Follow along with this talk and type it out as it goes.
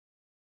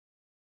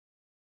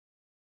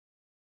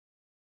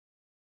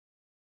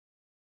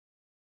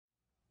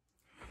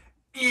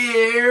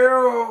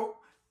Yo,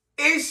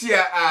 it's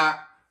your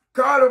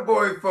Carter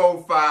Boy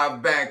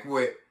 45 back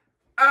with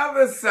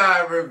other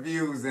side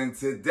reviews, and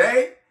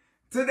today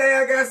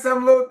I got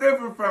something a little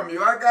different from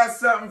you. I got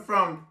something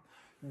from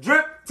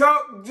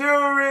DripTalk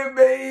Jewelry,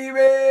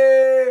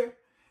 baby,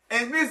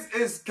 and this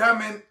is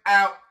coming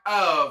out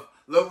of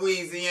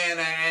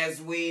Louisiana,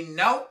 as we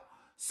know.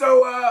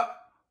 So,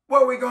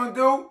 what we gonna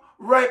do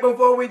right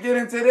before we get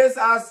into this?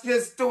 I'll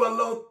just do a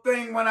little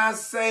thing when I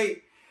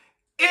say,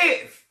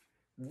 if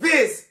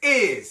this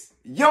is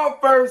your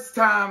first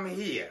time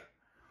here,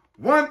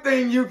 one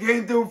thing you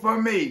can do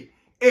for me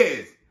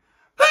is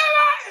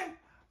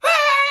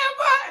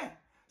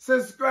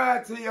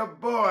subscribe to your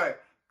boy.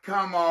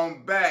 Come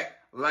on back,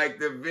 like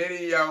the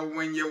video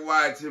when you're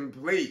watching,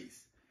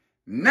 please.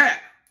 Now,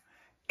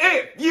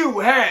 if you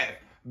have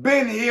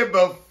been here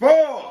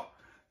before,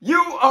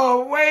 you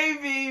are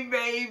wavy,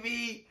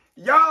 baby.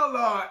 Y'all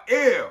are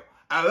ill.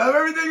 I love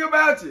everything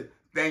about you.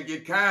 Thank you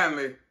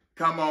kindly.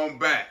 Come on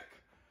back.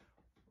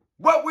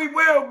 What we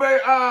will be,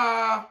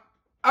 I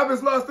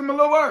just lost in my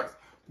little words.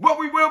 What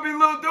we will be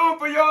doing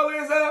for y'all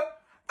is,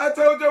 I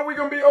told y'all we're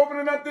going to be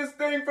opening up this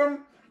thing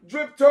from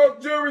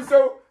DripTalk Jewelry.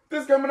 So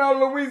this coming out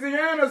of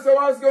Louisiana. So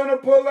I was going to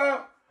pull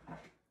out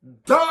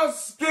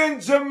Dark-Skin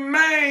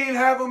Jermaine,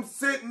 have him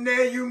sitting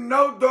there. You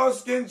know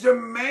Dark-Skin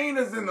Jermaine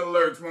is in the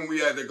lurch when we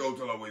had to go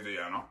to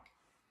Louisiana.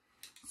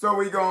 So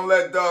we going to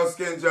let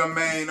Dark-Skin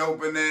Jermaine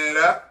open it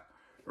up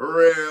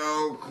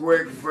real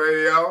quick for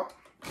y'all.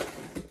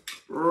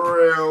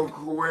 Real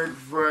quick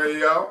for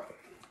y'all.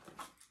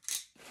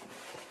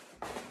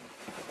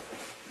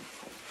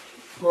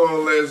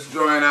 Pull this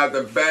joint out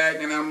the bag,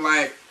 and I'm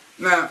like,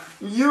 now,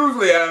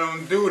 usually I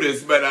don't do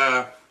this, but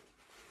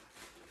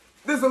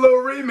this is a little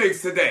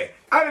remix today.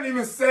 I didn't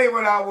even say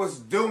what I was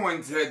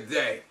doing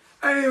today.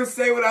 I didn't even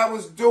say what I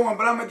was doing,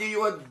 but I'm going to give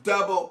you a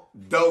double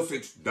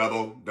dosage.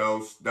 Double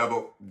dose.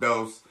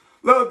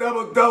 Little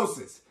double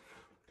doses.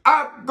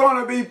 I'm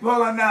going to be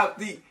pulling out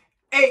the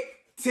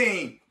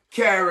 18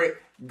 karat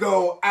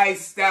gold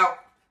iced out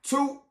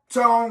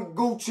two-tone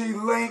Gucci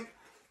link,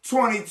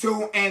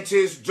 22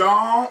 inches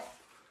John.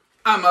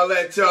 I'm going to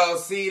let y'all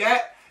see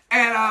that.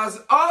 And I was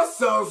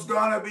also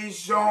going to be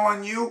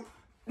showing you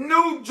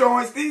new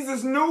joints. These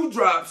is new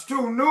drops,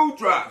 two new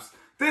drops.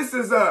 This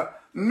is a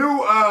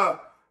new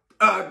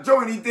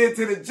joint he did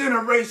to the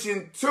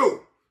Generation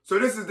 2. So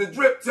this is the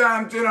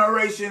DripTyme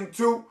Generation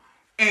 2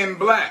 in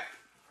black.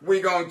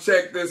 We going to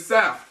check this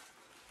out.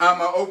 I'm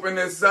going to open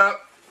this up.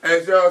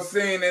 As y'all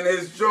seen in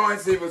his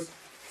joints, he was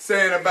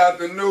saying about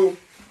the new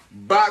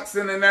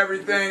boxing and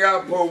everything.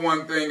 I'll pull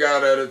one thing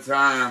out at a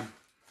time.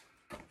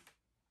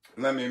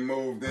 Let me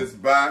move this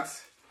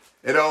box.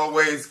 It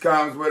always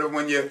comes with it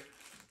when you,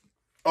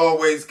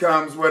 always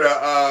comes with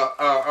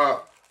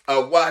a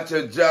watch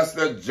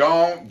adjuster,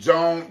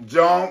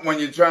 joint. When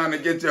you're trying to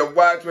get your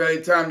watch,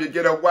 every time you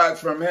get a watch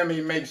from him,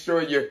 he makes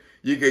sure you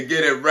could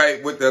get it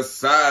right with the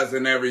size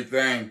and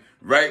everything.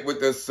 Right with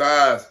the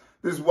size.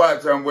 This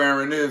watch I'm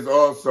wearing is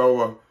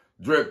also a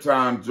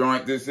DripTyme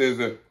joint.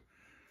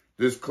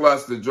 This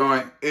cluster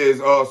joint is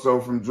also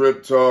from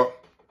DripTalk.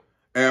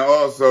 And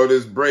also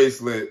this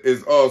bracelet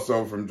is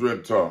also from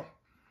DripTalk.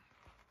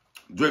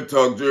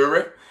 DripTalk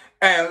Jewelry.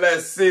 And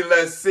let's see.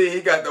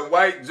 He got the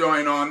white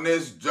joint on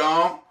this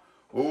joint.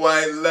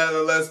 White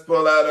leather. Let's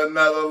pull out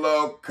another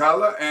little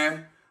color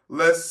and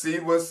let's see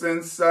what's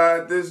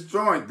inside this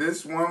joint.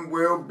 This one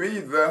will be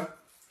the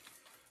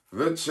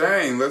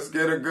chain. Let's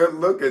get a good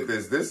look at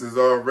this. This is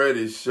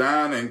already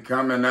shining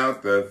coming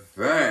out the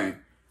thing.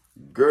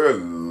 Good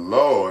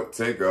Lord,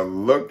 take a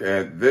look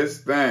at this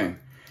thing.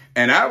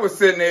 And I was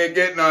sitting there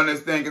getting on this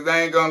thing because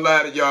I ain't going to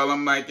lie to y'all.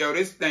 I'm like, yo,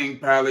 this thing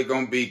probably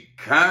going to be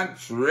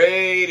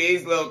country.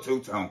 These little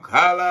two-tone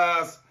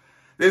colors.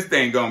 This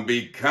thing going to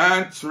be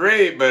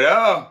country. But,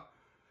 oh,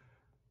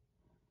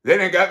 they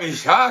done got me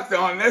shocked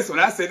on this one.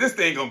 I said, this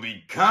thing going to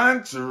be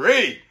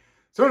country.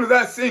 As soon as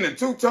I seen a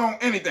two-tone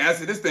anything, I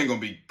said, this thing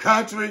going to be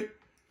country.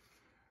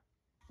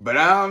 But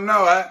I don't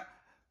know.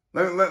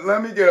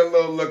 Let me get a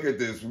little look at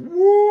this.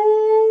 Woo!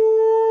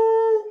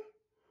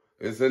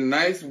 It's a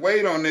nice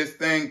weight on this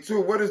thing, too.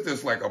 What is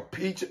this, like a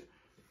peach?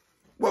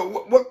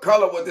 What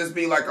color would this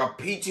be? Like a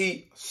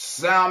peachy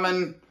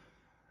salmon?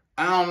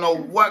 I don't know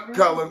what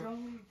color.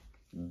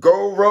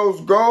 Gold,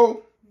 rose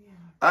gold? Yeah.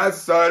 I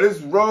saw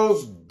this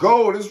rose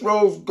gold. This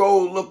rose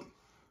gold look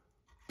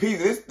peachy.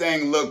 This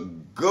thing look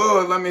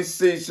good. Let me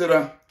see.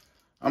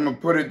 I'm going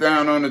to put it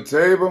down on the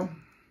table.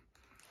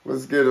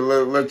 Let's get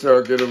let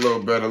y'all get a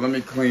little better. Let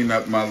me clean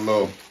up my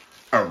little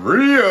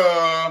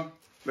area.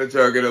 Let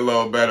y'all get a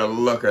little better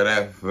look at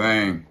that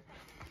thing.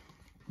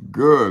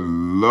 Good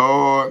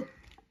Lord.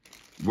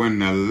 When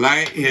the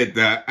light hit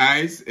the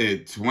ice,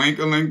 it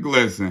twinkle and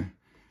glisten.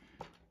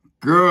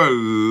 Good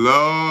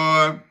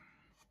Lord.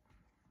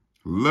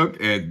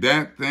 Look at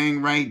that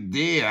thing right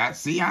there. I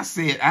see a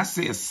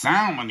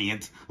salmon.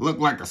 It looked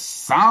like a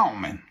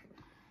salmon.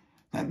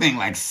 That thing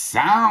like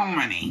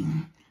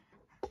salmon-y.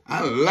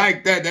 I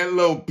like that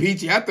little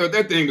peachy. I thought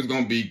that thing was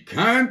going to be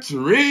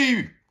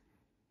country.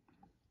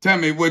 Tell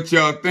me what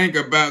y'all think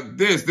about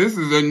this. This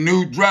is a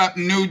new drop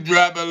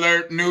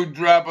alert.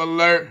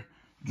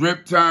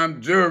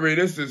 DripTyme jewelry.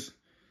 This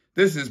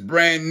is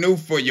brand new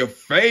for your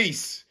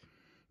face.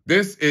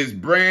 This is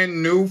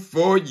brand new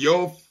for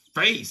your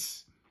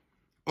face.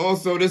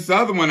 Also, this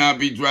other one I'll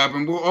be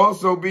dropping will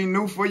also be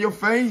new for your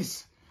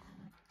face.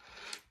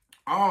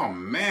 Oh,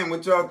 man,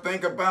 what y'all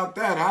think about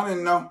that? I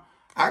didn't know.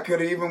 I could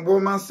have even wore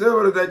my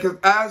silver today because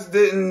I just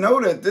didn't know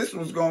that this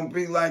was going to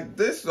be like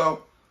this.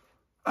 So,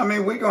 I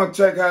mean, we're going to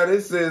check how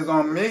this is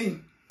on me.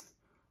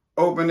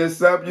 Open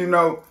this up. You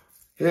know,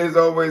 his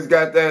always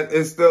got that.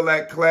 It's still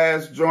that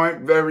class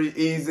joint. Very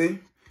easy.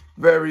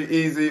 Very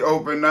easy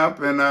open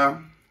up.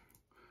 And,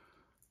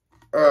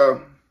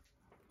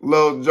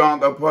 little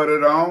jaunt to put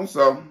it on.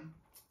 So,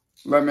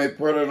 let me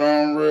put it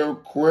on real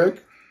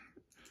quick.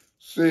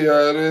 See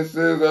how this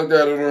is. I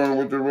got it on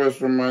with the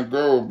rest of my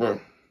gold, but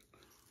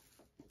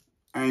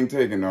I ain't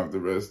taking off the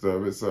rest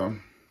of it. So,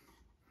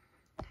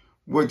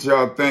 what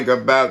y'all think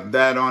about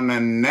that on the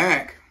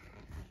neck?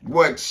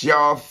 What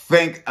y'all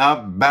think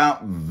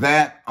about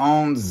that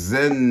on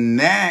the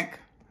neck?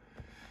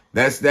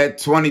 That's that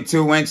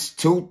 22-inch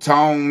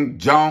two-tone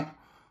jaunt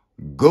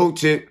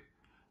Gucci.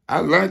 I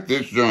like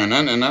this joint,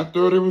 and I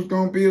thought it was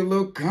going to be a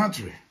little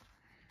country.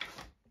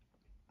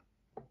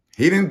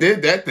 He done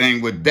did that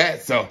thing with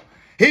that, so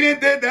he done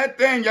did that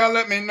thing. Y'all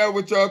let me know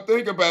what y'all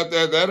think about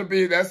that.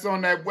 That's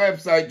on that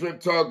website,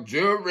 DripTalk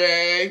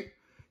Jewelry.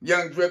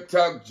 Young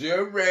DripTalk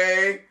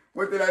Jewelry.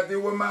 What did I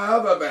do with my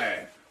other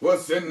bag?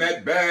 What's in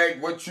that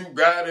bag? What you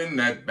got in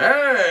that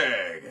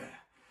bag?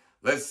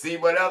 Let's see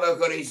what other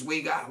hoodies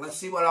we got. Let's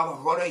see what other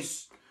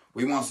hoodies.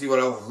 We want to see what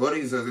other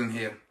hoodies is in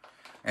here.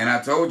 And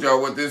I told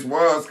y'all what this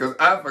was because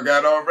I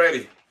forgot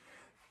already.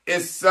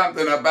 It's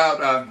something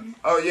about,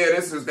 oh yeah,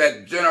 this is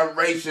that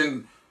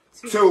Generation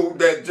 2,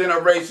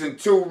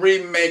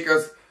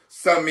 remakers.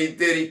 Some he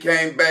did, he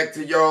came back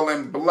to y'all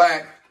in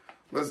black.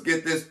 Let's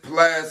get this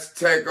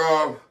plastic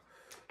off.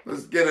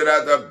 Let's get it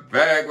out the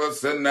bag.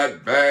 What's in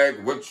that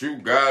bag? What you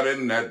got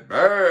in that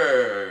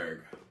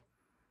bag?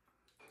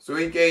 So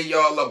he gave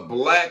y'all a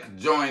black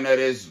joint of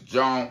this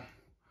joint.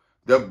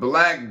 The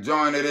black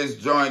joint of this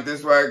joint.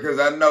 This way, because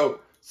I know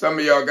some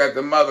of y'all got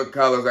the mother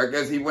colors. I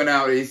guess he went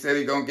out and he said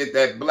he gonna get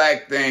that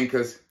black thing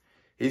because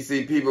he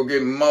see people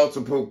get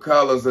multiple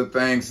colors of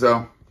things.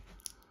 So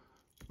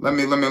let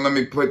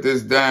me put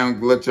this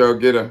down. Let y'all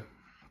get a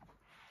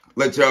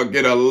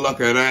look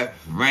at that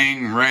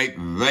thing right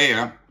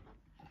there.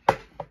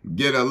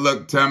 Get a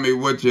look. Tell me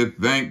what you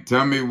think.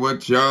 Tell me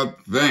what y'all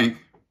think.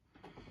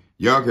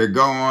 Y'all could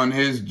go on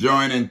his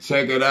joint and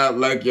check it out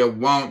like you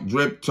want.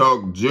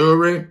 DripTalk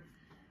Jewelry.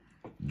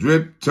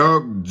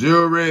 DripTalk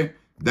Jewelry.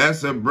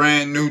 That's a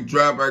brand new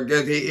drop. I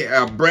guess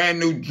a brand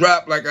new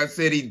drop. Like I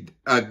said, he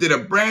did a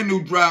brand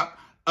new drop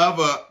of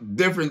a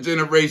different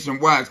generation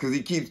watch because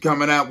he keeps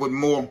coming out with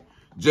more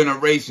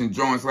generation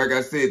joints. Like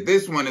I said,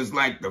 this one is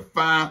like the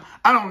 5.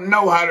 I don't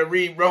know how to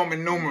read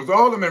Roman numerals.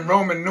 All of them in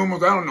Roman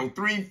numerals. I don't know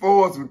 3,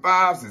 4s, and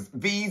 5s, and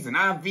V's and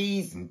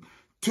IVs and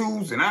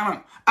 2s, and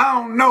I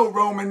don't know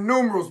Roman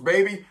numerals,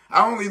 baby.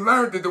 I only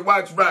learned it to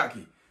watch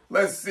Rocky.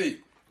 Let's see.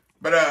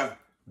 But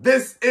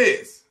this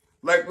is,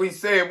 like we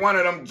said, one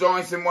of them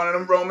joints in one of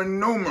them Roman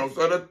numerals,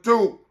 or the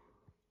 2.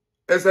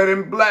 It's that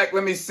in black.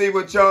 Let me see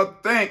what y'all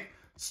think.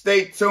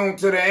 Stay tuned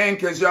to the end,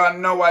 because y'all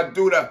know I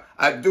do the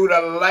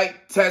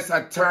light test.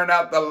 I turn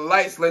out the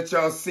lights, let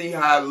y'all see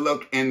how I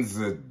look in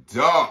the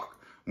dark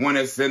when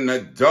it's in the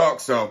dark.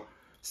 So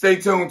stay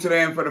tuned to the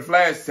end for the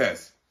flash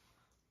test.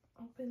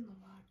 Open the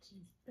watch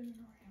and spin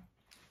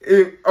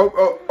it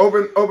around.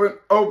 Open.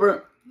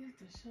 You have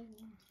to show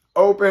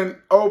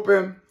them.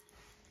 Open.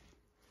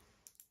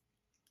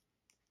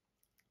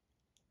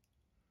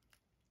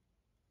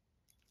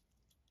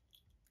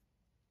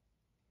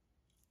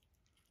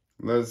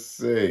 Let's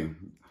see.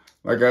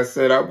 Like I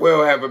said, I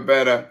will have a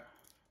better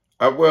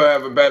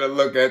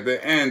look at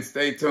the end.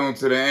 Stay tuned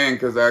to the end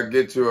because I'll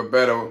get you a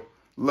better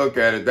look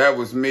at it. That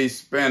was me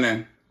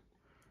spinning.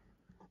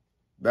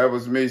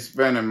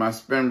 My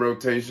spin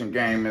rotation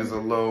game is a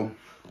little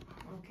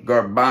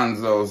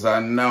garbanzos.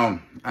 I know.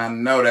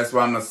 That's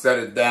why I'm going to set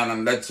it down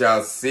and let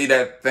y'all see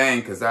that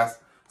thing because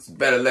it's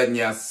better letting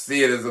y'all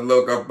see it as a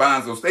little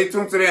garbanzo. Stay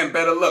tuned to the end.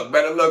 Better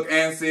look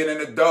and see it in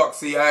the dark.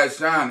 See how it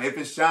shines. If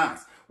it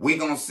shines. We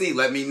gonna see.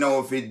 Let me know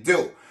if it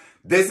do.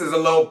 This is a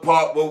little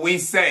part where we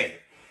say,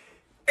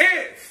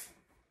 if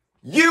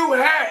you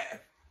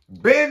have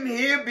been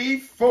here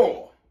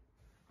before,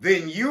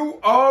 then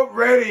you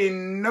already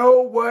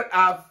know what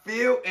I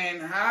feel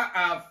and how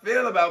I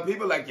feel about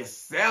people like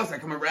yourselves that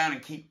come around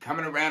and keep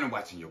coming around and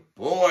watching your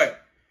boy.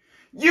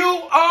 You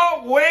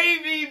are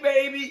wavy,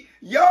 baby.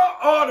 Y'all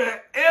are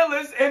the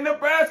illest in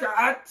Nebraska.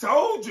 I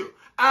told you.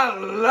 I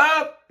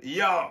love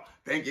y'all.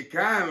 Thank you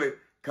kindly.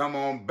 Come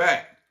on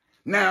back.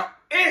 Now,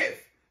 if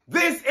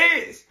this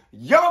is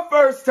your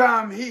first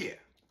time here,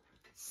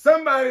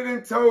 somebody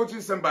done told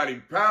you, somebody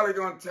probably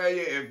gonna tell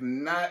you. If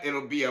not,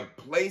 it'll be a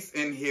place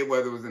in here,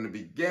 whether it was in the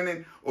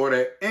beginning or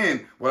the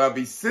end, where I'll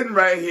be sitting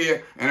right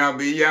here and I'll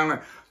be yelling,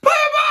 "Put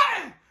a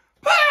button!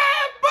 Put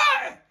a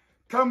button!"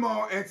 come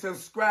on and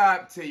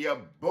subscribe to your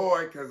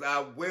boy, because I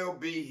will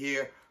be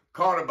here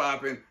quarter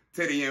bopping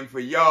to the end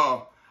for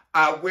y'all.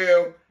 I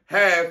will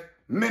have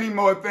many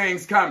more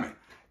things coming.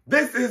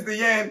 This is the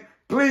end.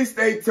 Please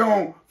stay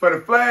tuned for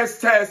the flash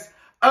test,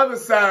 other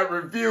side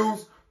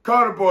reviews,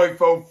 Carter Boy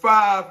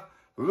 45.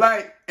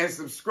 Like and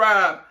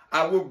subscribe.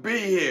 I will be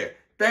here.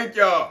 Thank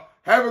y'all.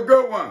 Have a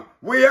good one.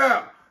 We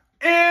out.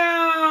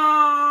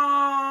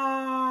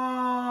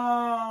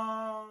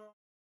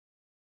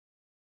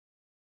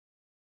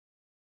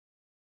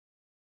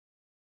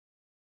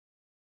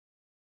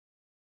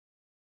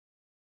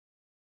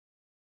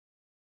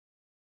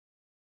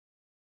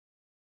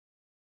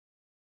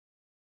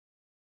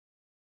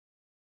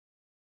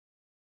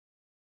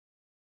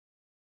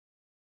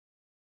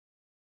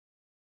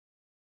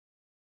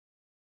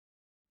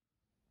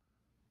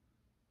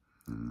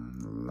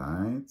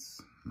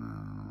 Lights,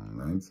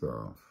 no, lights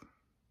off.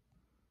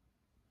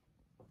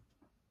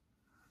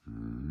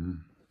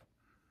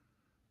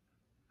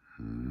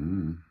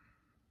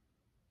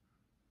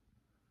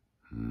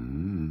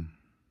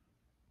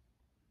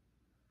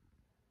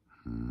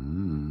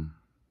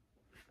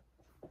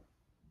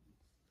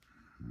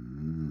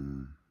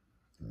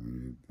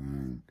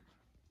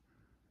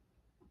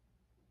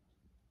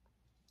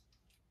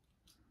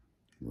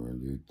 What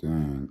do you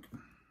think?